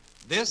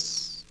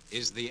This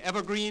is the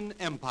Evergreen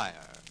Empire.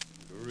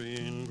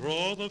 Green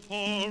grow the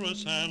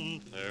forests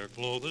and fair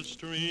flow the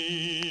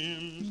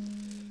streams.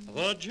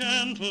 The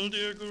gentle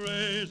deer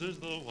grazes,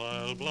 the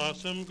wild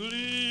blossom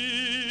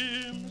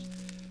gleams.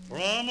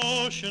 From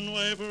ocean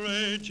wave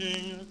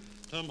raging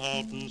to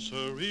mountain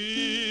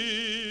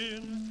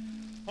serene,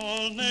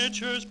 all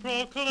nature's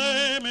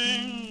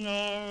proclaiming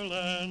our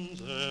land's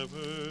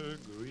evergreen.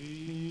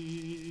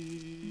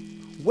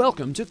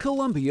 Welcome to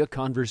Columbia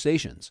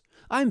Conversations.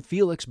 I'm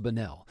Felix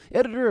Bunnell,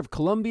 editor of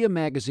Columbia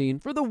Magazine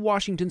for the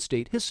Washington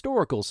State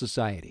Historical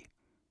Society.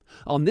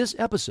 On this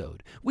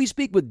episode, we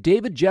speak with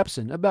David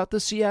Jepson about the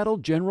Seattle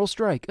General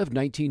Strike of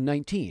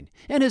 1919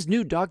 and his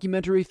new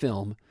documentary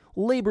film,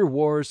 Labor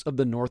Wars of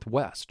the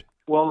Northwest.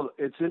 Well,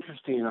 it's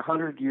interesting.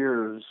 100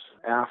 years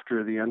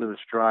after the end of the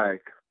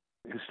strike,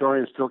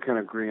 historians still can't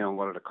agree on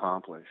what it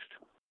accomplished.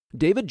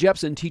 David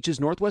Jepson teaches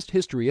Northwest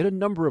history at a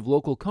number of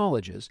local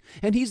colleges,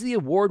 and he's the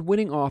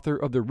award-winning author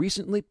of the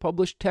recently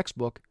published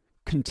textbook,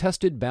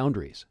 Contested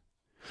Boundaries.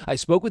 I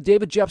spoke with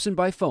David Jepson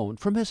by phone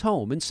from his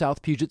home in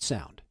South Puget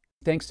Sound.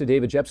 Thanks to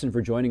David Jepson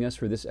for joining us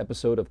for this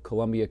episode of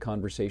Columbia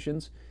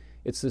Conversations.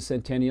 It's the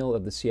centennial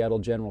of the Seattle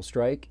General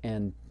Strike,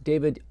 and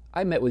David,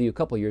 I met with you a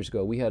couple years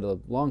ago. We had a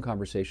long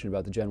conversation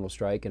about the General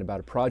Strike and about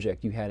a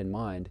project you had in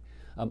mind.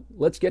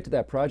 Let's get to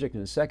that project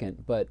in a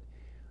second, but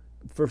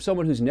for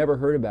someone who's never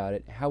heard about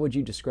it, how would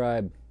you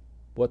describe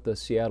what the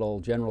Seattle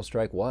General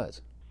Strike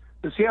was?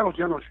 The Seattle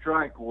General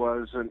Strike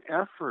was an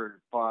effort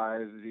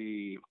by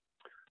the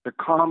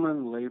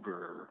common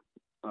laborer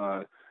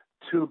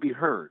to be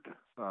heard,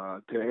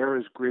 to air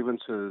his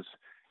grievances,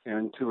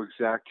 and to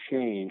exact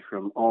change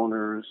from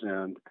owners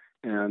and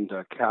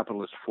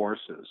capitalist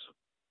forces.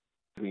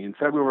 In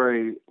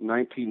February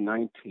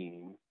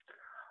 1919,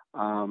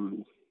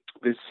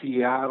 the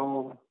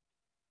Seattle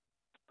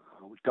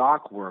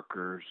dock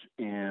workers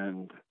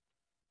and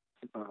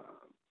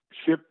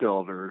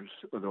shipbuilders,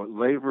 the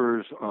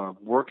laborers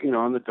working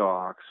on the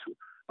docks,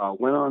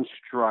 went on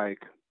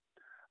strike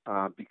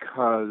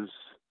because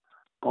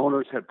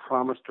owners had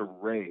promised a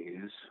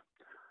raise.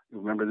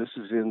 Remember, this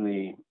is in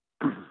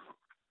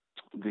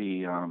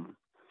the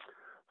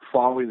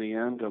following the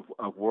end of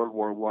World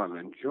War I.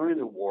 And during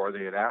the war,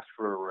 they had asked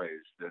for a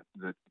raise.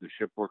 The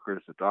ship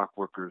workers, the dock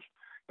workers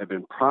had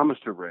been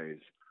promised a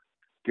raise.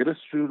 Get us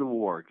through the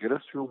war. Get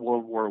us through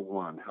World War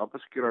I. Help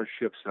us get our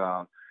ships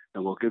out,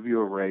 and we'll give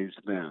you a raise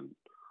then.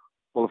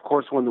 Well, of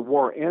course, when the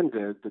war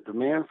ended, the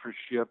demand for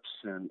ships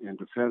and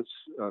defense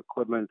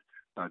equipment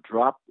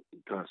dropped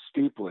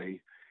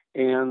steeply,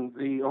 and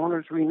the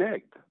owners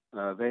reneged.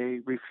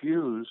 They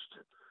refused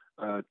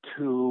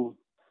to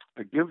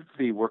give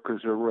the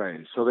workers a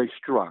raise, so they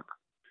struck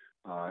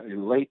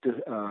in late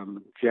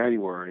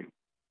January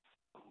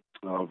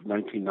of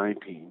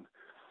 1919.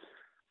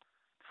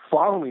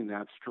 Following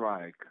that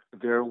strike,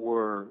 there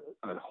were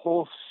a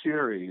whole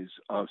series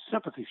of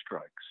sympathy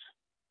strikes.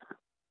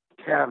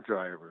 Cab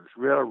drivers,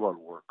 railroad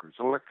workers,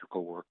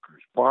 electrical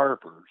workers,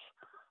 barbers,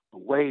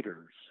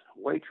 waiters,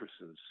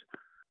 waitresses.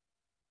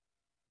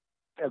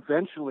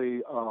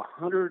 Eventually,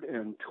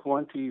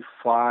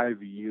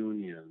 125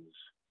 unions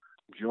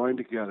joined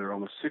together,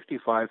 almost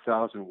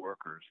 65,000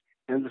 workers,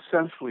 and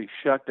essentially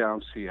shut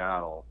down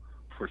Seattle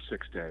for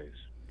 6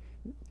 days.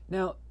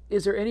 Now,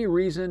 is there any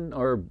reason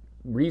or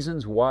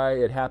reasons why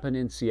it happened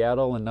in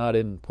Seattle and not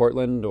in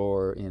Portland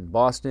or in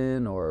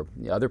Boston or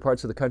other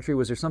parts of the country?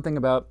 Was there something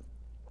about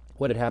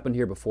what had happened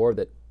here before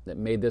that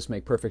made this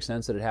make perfect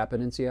sense that it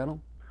happened in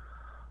Seattle?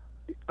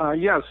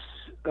 Yes.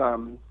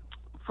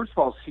 First of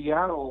all,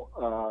 Seattle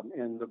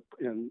and the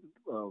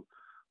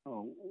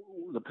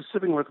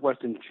Pacific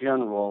Northwest in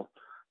general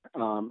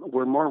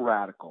were more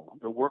radical.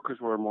 The workers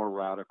were more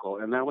radical,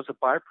 and that was a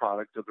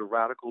byproduct of the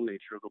radical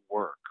nature of the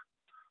work.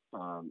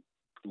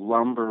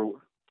 Lumber,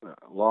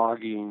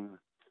 logging,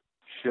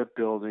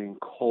 shipbuilding,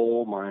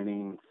 coal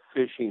mining,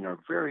 fishing are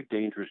very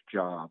dangerous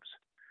jobs,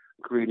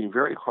 creating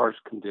very harsh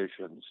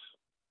conditions.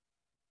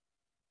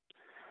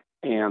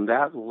 And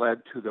that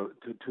led to the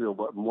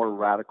more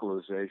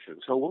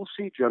radicalization. So we'll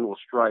see general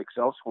strikes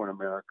elsewhere in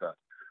America,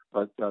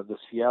 but the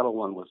Seattle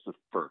one was the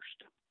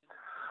first.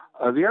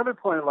 The other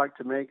point I'd like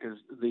to make is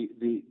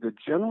the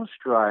general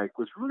strike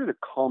was really the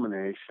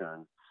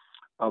culmination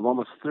of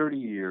almost 30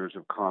 years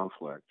of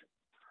conflict.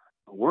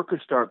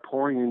 Workers start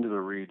pouring into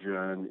the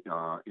region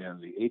in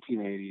the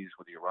 1880s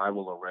with the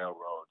arrival of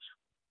railroads.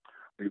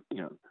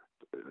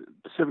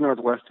 Pacific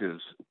Northwest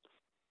is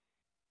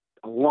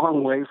a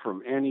long way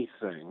from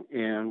anything,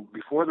 and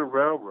before the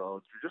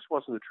railroads, there just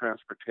wasn't the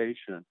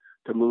transportation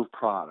to move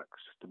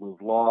products, to move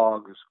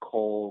logs,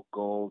 coal,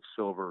 gold,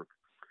 silver.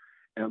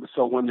 And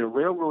so when the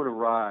railroad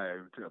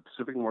arrived, the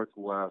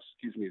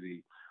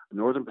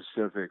Northern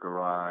Pacific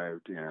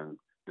arrived in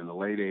the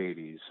late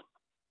 80s,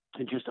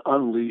 it just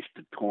unleashed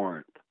a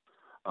torrent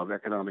of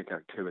economic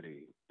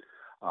activity.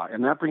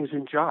 And that brings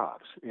in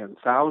jobs, and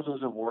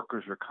thousands of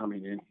workers are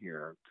coming in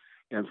here.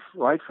 And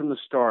right from the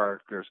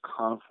start, there's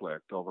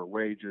conflict over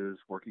wages,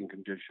 working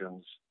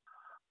conditions,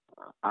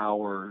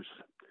 hours.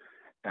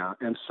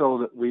 And so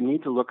that we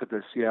need to look at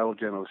the Seattle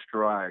General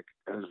Strike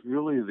as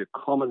really the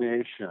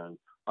culmination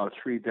of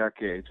 3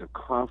 decades of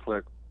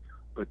conflict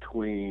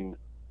between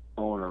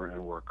owner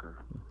and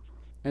worker.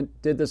 And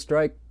did the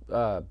strike,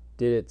 did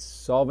it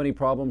solve any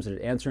problems? Did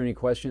it answer any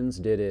questions?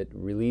 Did it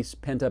release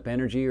pent-up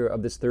energy or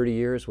of this 30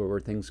 years?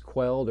 Were things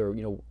quelled? Or,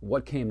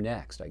 what came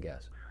next, I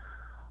guess?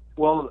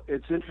 Well,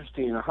 it's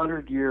interesting.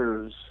 100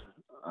 years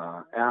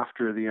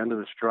after the end of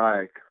the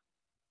strike,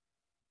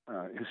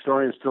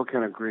 historians still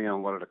can't agree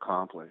on what it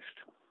accomplished.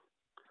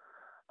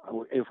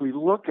 If we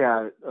look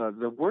at it,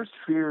 the worst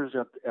fears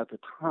at the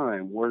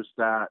time was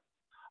that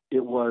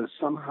it was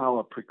somehow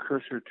a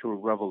precursor to a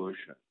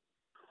revolution.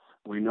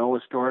 We know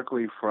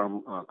historically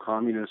from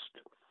communist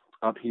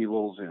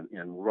upheavals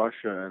in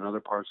Russia and other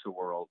parts of the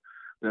world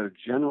that a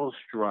general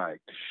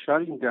strike,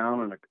 shutting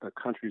down a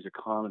country's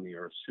economy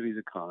or a city's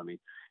economy,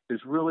 is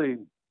really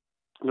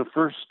the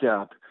first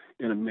step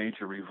in a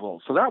major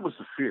revolt. So that was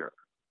the fear,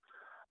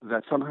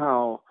 that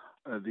somehow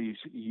these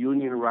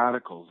union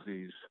radicals,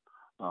 these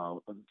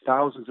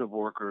thousands of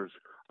workers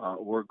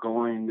were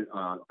going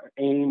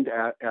aimed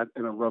at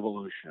in a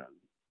revolution.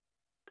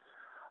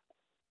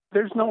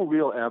 There's no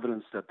real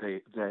evidence that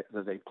they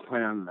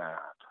planned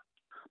that.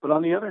 But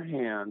on the other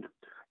hand,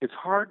 it's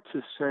hard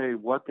to say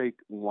what they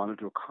wanted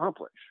to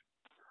accomplish.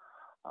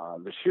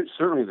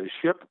 Certainly the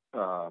ship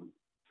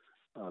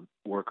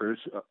workers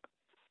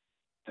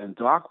and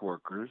dock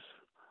workers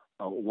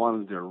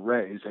wanted their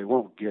raise. They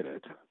won't get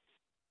it.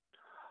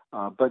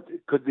 But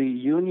could the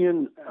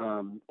union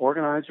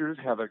organizers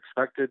have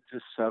expected to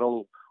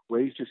settle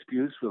wage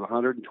disputes with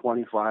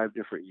 125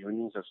 different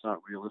unions? That's not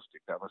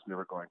realistic. That was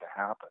never going to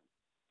happen.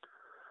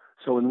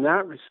 So in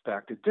that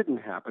respect, it didn't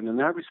happen. In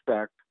that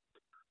respect,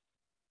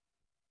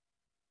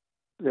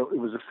 it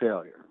was a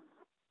failure.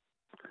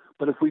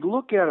 But if we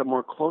look at it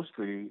more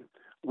closely,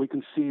 we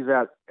can see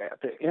that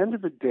at the end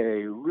of the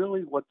day,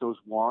 really what those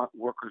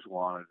workers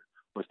wanted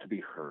was to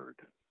be heard.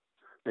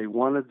 They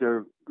wanted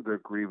their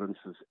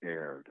grievances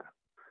aired.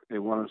 They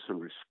wanted some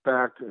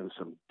respect and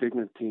some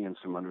dignity and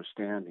some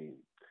understanding.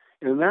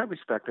 And in that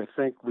respect, I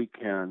think we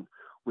can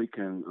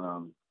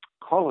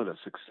call it a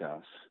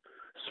success.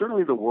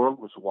 Certainly, the world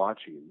was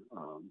watching.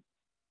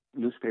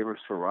 Newspapers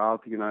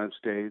throughout the United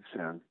States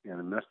and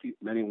in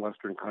many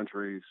Western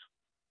countries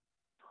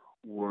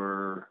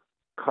were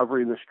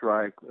covering the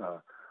strike.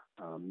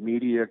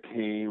 Media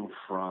came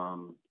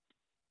from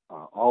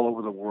all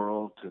over the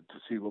world to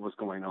see what was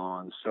going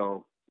on.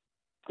 So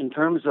in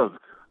terms of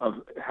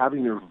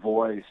having your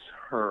voice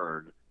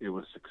heard, it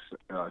was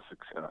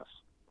success.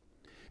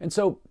 And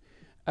so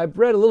I've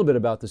read a little bit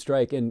about the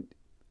strike, and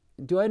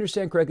do I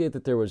understand correctly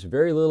that there was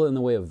very little in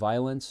the way of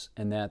violence,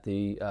 and that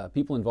the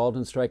people involved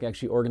in the strike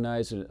actually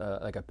organized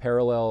like a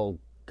parallel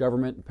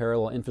government,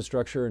 parallel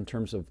infrastructure in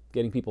terms of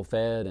getting people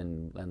fed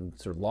and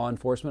sort of law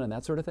enforcement and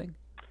that sort of thing?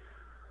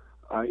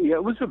 Yeah,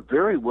 it was a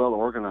very well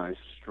organized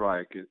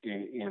strike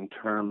in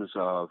terms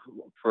of,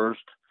 first,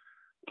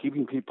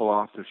 keeping people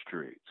off the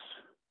streets.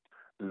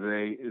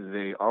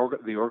 The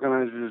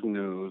organizers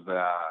knew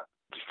that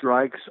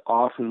strikes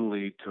often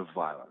lead to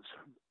violence,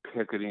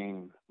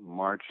 picketing,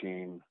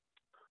 marching,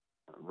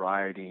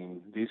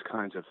 rioting, these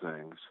kinds of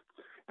things.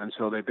 And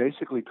so they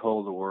basically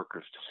told the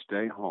workers to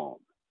stay home.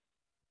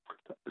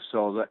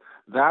 So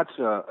that's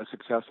a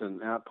success in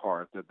that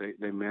part, that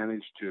they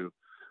managed to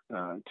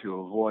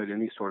avoid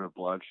any sort of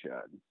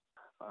bloodshed.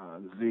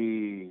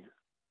 The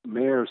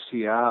mayor of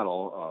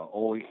Seattle,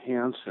 Ole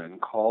Hansen,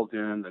 called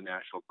in the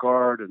National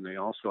Guard, and they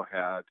also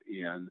had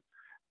in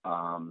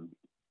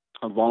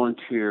a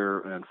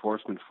volunteer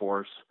enforcement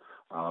force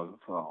of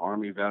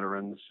Army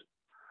veterans.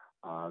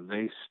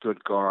 They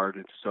stood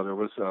guard, so there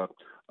was a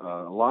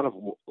lot of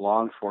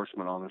law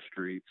enforcement on the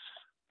streets.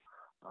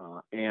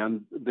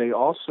 And they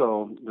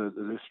also,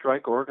 the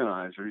strike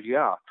organizers,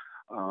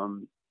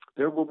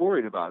 they were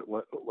worried about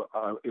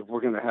if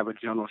we're going to have a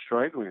general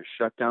strike, we're going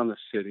to shut down the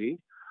city.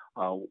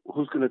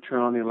 Who's going to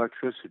turn on the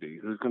electricity?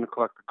 Who's going to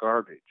collect the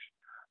garbage?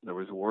 There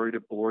was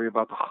worry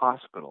about the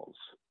hospitals.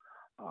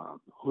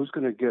 Who's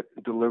going to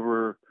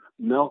deliver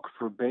milk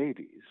for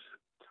babies?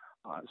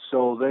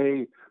 So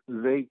they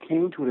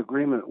came to an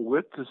agreement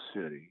with the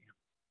city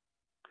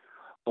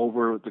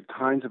over the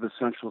kinds of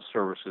essential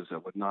services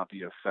that would not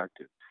be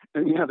affected.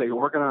 And they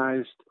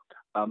organized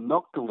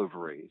milk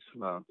deliveries.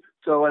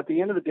 So at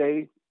the end of the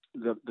day,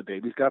 the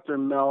babies got their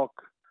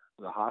milk,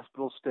 the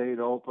hospital stayed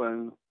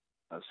open,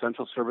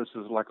 essential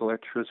services like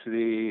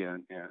electricity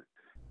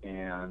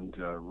and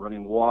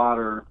running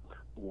water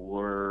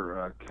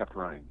were kept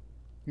running.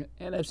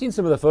 And I've seen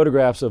some of the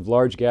photographs of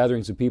large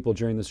gatherings of people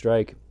during the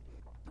strike.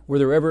 Were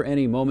there ever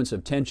any moments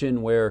of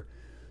tension where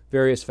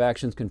various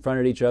factions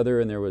confronted each other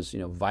and there was,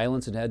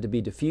 violence that had to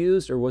be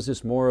diffused, or was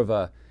this more of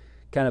a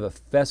kind of a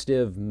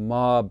festive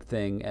mob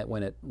thing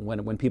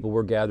when people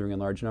were gathering in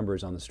large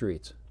numbers on the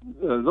streets?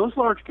 Those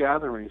large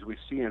gatherings we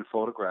see in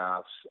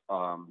photographs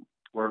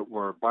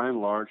were by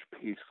and large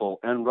peaceful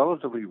and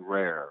relatively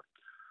rare.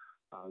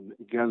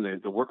 Again,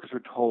 the workers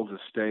were told to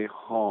stay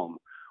home.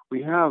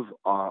 We have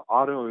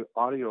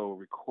audio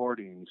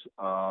recordings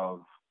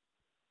of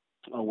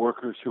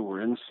workers who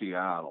were in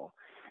Seattle,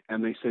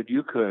 and they said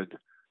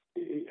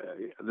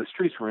the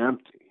streets were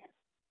empty.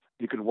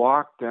 You could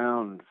walk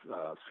down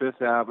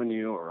Fifth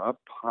Avenue or up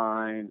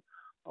Pine,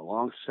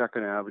 along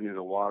Second Avenue,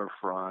 the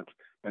waterfront,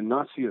 and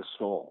not see a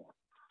soul.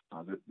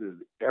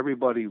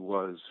 Everybody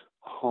was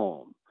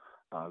home.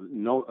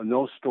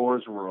 No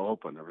stores were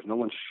open. There was no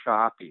one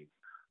shopping.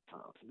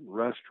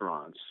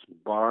 Restaurants,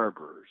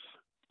 barbers,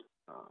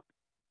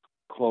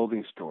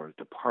 clothing stores,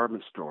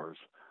 department stores,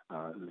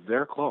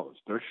 they're closed.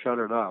 They're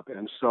shuttered up.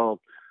 And so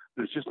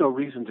there's just no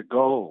reason to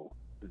go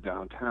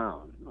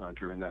downtown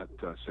during that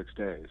 6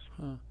 days.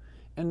 Huh.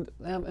 And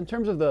in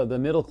terms of the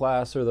middle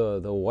class or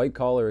the white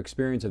collar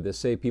experience of this,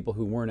 say people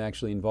who weren't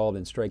actually involved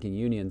in striking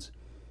unions,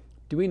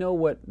 do we know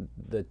what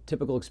the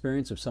typical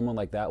experience of someone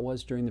like that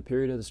was during the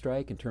period of the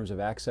strike in terms of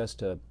access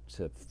to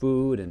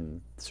food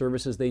and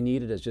services they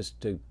needed as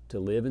just to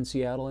live in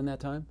Seattle in that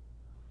time?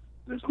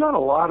 There's not a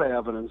lot of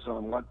evidence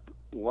on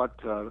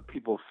what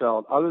people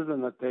felt, other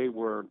than that they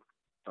were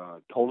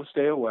told to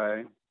stay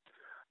away,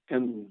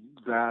 and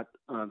that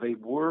they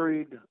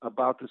worried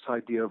about this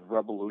idea of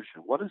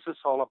revolution. What is this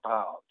all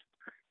about?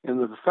 And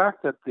the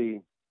fact that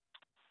the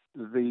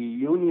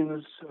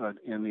unions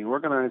and the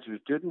organizers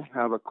didn't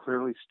have a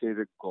clearly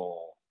stated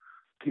goal,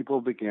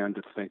 people began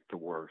to think the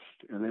worst,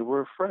 and they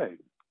were afraid.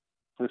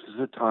 This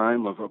is a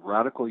time of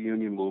radical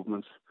union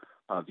movements.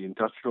 The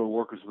Industrial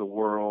Workers of the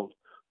World,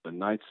 the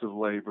Knights of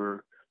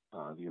Labor,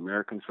 the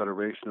American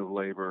Federation of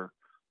Labor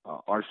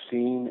are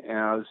seen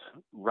as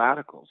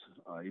radicals,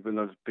 even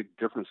though there's big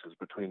differences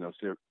between those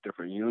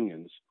different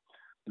unions.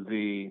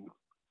 The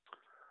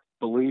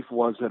belief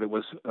was that it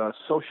was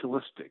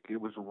socialistic,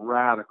 it was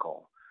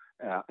radical.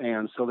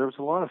 And so there was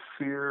a lot of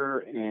fear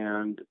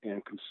and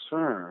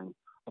concern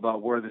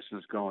about where this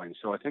is going.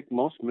 So I think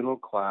most middle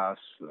class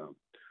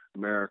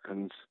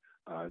Americans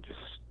just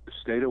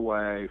stayed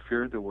away,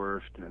 feared the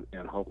worst,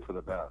 and hoped for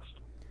the best.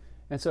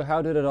 And so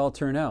how did it all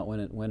turn out when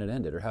it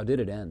ended, or how did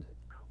it end?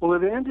 Well,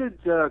 it ended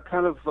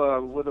kind of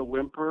with a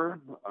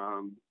whimper.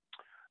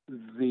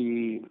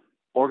 The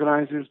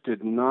organizers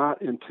did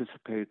not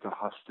anticipate the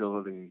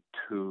hostility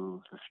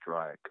to the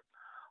strike.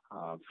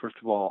 First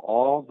of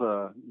all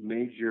the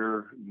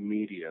major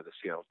media, the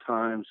Seattle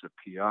Times, the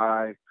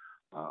PI,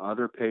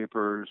 other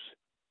papers,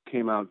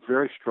 came out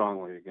very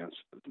strongly against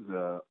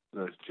the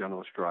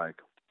general strike.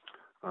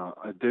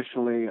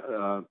 Additionally,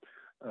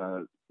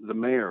 the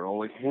mayor,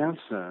 Ole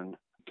Hansen,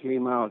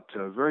 came out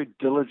very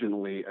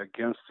diligently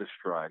against the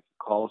strike. He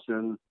calls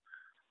in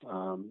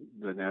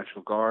the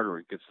National Guard, or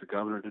he gets the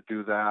governor to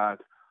do that.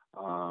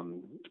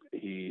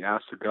 He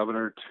asks the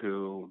governor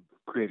to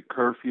create a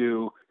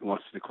curfew. He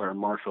wants to declare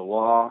martial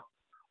law.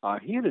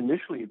 He had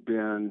initially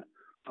been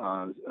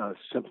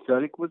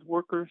sympathetic with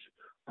workers,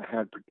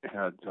 had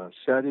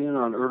sat in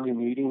on early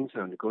meetings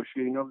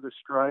negotiating over the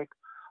strike.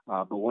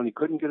 But when he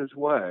couldn't get his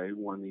way,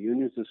 when the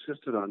unions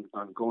insisted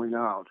on going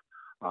out,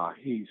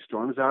 he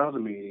storms out of the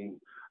meeting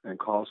and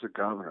calls the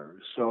governor.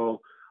 So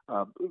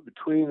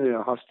between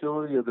the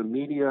hostility of the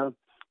media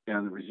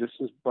and the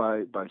resistance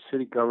by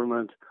city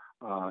government,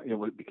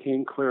 it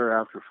became clear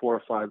after 4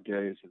 or 5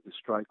 days that the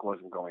strike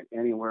wasn't going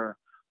anywhere.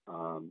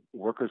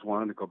 Workers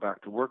wanted to go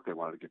back to work. They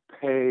wanted to get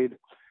paid.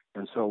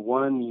 And so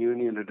one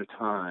union at a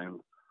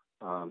time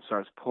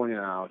starts pulling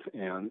out,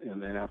 and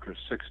then after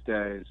 6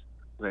 days,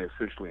 they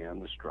officially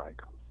end the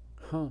strike.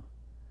 Huh.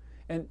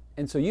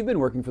 And so you've been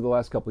working for the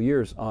last couple of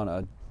years on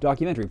a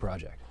documentary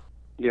project.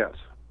 Yes.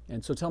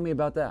 And so tell me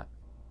about that.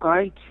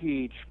 I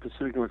teach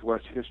Pacific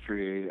Northwest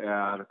history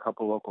at a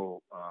couple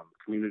local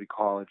community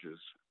colleges.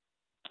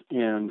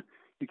 And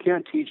you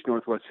can't teach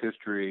Northwest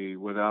history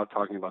without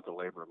talking about the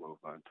labor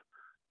movement.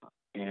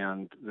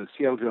 And the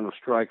Seattle General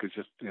Strike is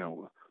just,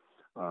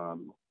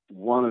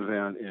 one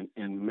event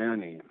in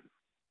many.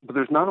 But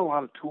there's not a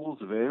lot of tools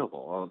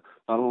available,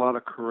 not a lot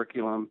of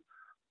curriculum.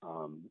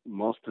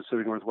 Most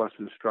Pacific Northwest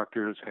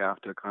instructors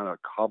have to kind of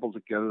cobble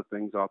together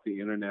things off the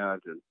internet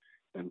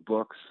and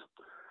books.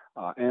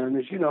 And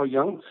as you know,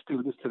 young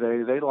students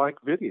today, they like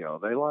video.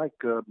 They like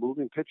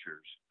moving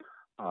pictures.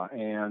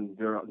 And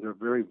they're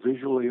very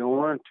visually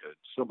oriented.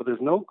 But there's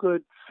no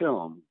good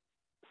film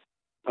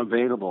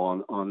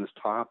available on this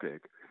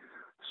topic.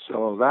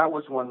 So that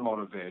was one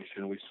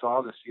motivation. We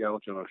saw the Seattle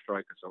General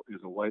Strike as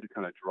a way to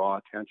kind of draw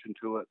attention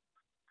to it.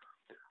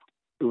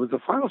 It was the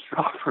final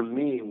straw for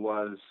me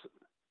was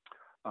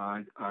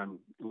I'm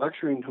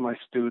lecturing to my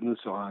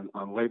students on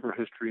labor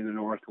history in the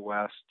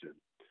Northwest and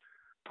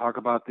talk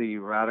about the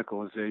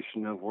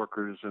radicalization of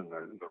workers and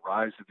the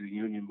rise of the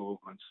union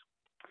movements.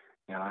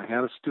 And I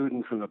had a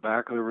student from the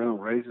back of the room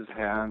raise his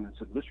hand and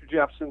said, "Mr.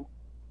 Jepson,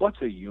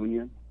 what's a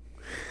union?"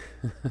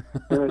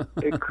 And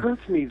it occurred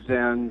to me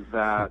then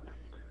that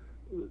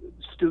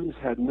students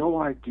had no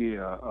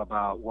idea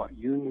about what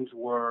unions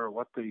were,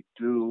 what they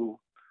do,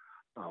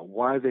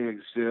 why they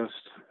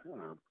exist.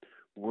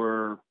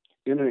 We're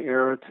in an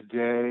era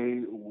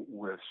today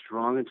with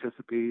strong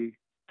antipathy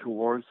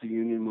towards the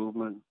union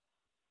movement.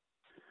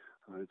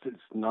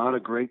 It's not a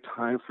great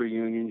time for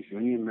unions.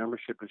 Union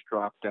membership has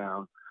dropped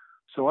down.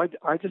 So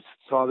I just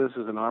saw this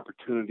as an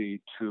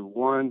opportunity to,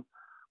 one,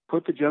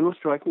 put the general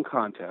strike in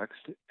context,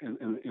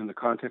 in the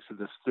context of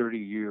this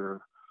 30-year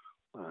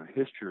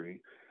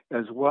history,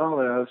 as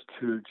well as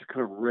to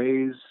kind of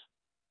raise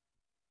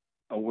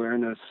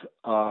awareness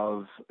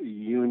of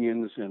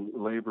unions and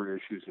labor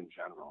issues in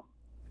general.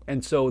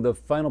 And so the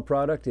final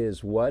product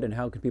is what, and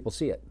how can people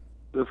see it?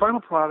 The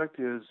final product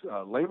is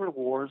Labor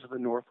Wars of the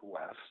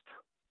Northwest.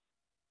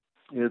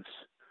 It's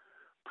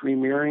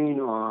premiering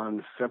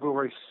on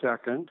February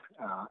 2nd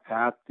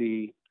at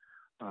the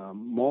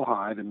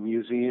MOHI, the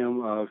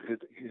Museum of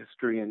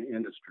History and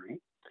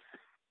Industry.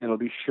 And it'll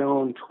be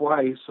shown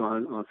twice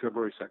on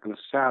February 2nd, a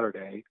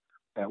Saturday,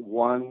 at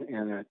 1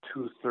 and at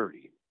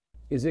 2:30.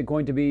 Is it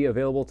going to be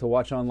available to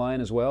watch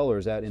online as well, or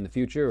is that in the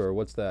future,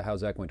 or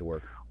how's that going to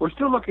work? We're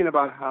still looking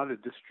about how to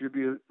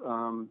distribute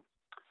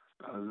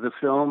the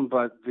film,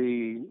 but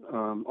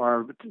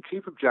our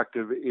chief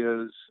objective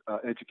is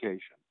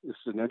education. This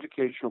is an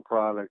educational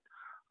product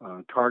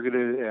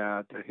targeted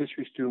at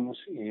history students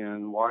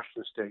in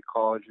Washington State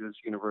colleges,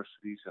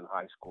 universities, and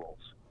high schools.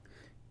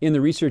 In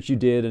the research you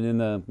did, and in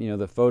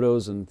the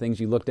photos and things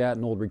you looked at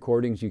and old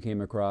recordings you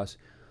came across,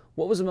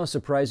 what was the most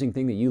surprising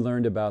thing that you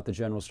learned about the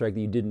general strike that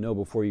you didn't know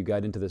before you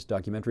got into this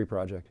documentary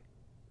project?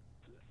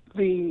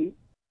 The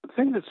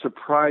thing that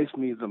surprised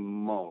me the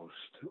most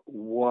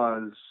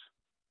was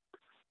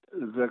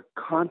the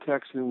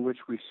context in which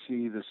we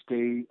see the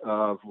state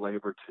of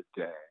labor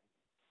today.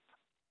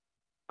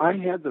 I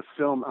had the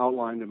film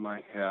outlined in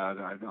my head.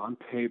 On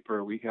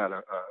paper, we had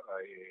a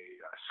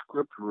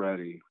script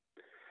ready,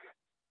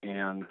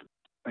 and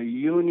a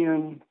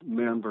union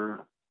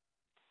member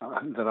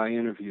that I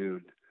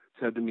interviewed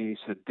said to me,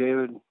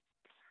 David,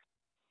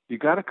 you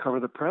got to cover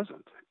the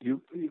present.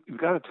 You've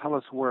got to tell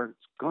us where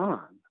it's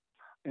gone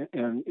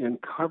and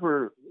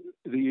cover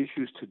the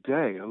issues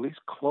today, at least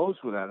close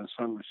with that in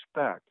some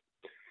respect.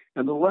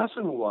 And the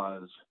lesson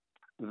was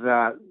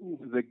that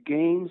the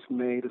gains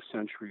made a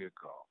century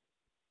ago,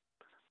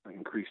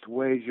 increased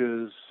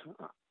wages,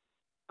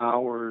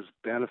 hours,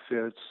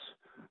 benefits,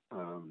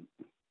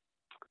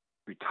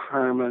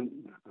 retirement,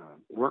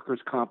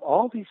 workers' comp,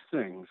 all these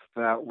things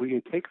that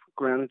we take for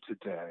granted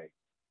today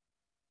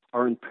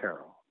are in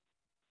peril.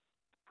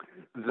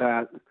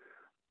 That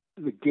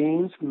the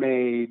gains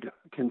made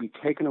can be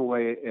taken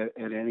away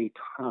at any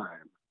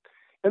time.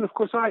 And of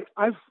course,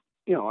 I've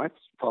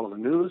followed the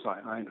news.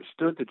 I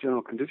understood the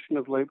general condition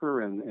of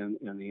labor and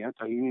the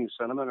anti-union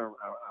sentiment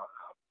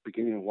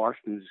beginning in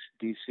Washington,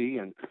 D.C.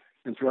 and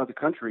throughout the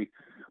country,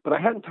 but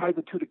I hadn't tied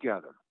the two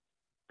together.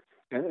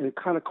 And it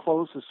kind of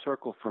closed the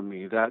circle for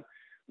me that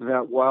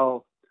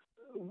while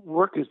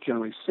work is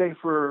generally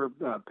safer,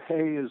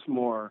 pay is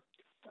more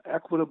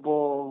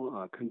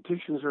equitable,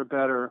 conditions are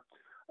better,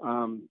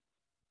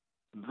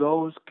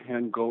 those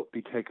can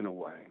be taken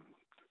away.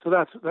 So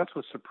that's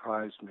what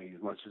surprised me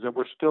as much, is that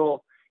we're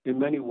still, in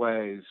many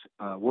ways,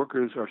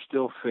 workers are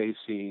still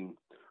facing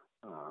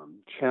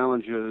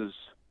challenges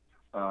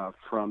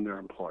from their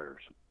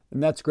employers.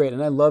 And that's great,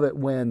 and I love it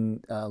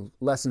when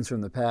lessons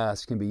from the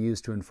past can be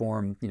used to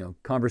inform,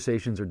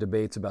 conversations or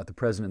debates about the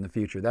present and the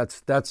future.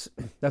 That's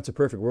a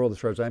perfect world as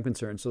far as I'm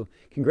concerned. So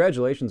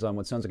congratulations on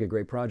what sounds like a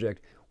great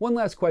project. One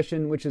last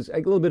question, which is a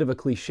little bit of a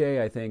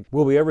cliche, I think.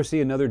 Will we ever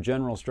see another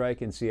general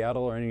strike in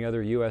Seattle or any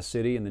other U.S.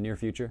 city in the near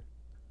future?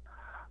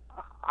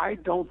 I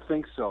don't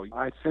think so.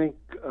 I think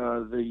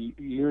the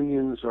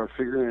unions are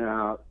figuring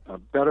out a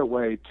better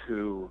way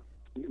to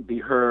be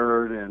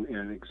heard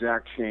and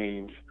exact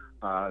change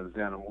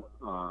than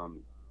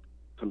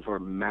some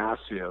sort of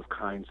massive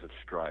kinds of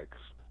strikes.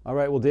 All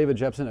right. Well, David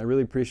Jepson, I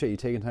really appreciate you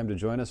taking time to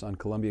join us on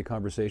Columbia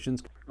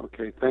Conversations.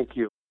 Okay. Thank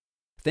you.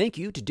 Thank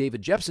you to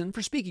David Jepson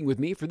for speaking with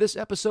me for this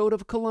episode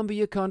of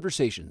Columbia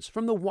Conversations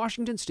from the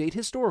Washington State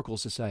Historical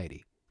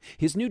Society.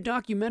 His new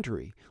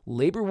documentary,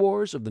 Labor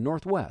Wars of the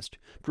Northwest,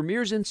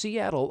 premieres in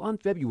Seattle on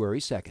February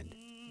 2nd.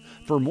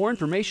 For more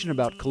information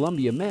about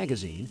Columbia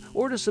Magazine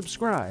or to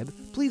subscribe,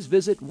 please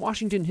visit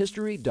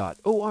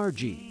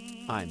washingtonhistory.org.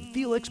 I'm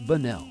Felix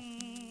Bunnell.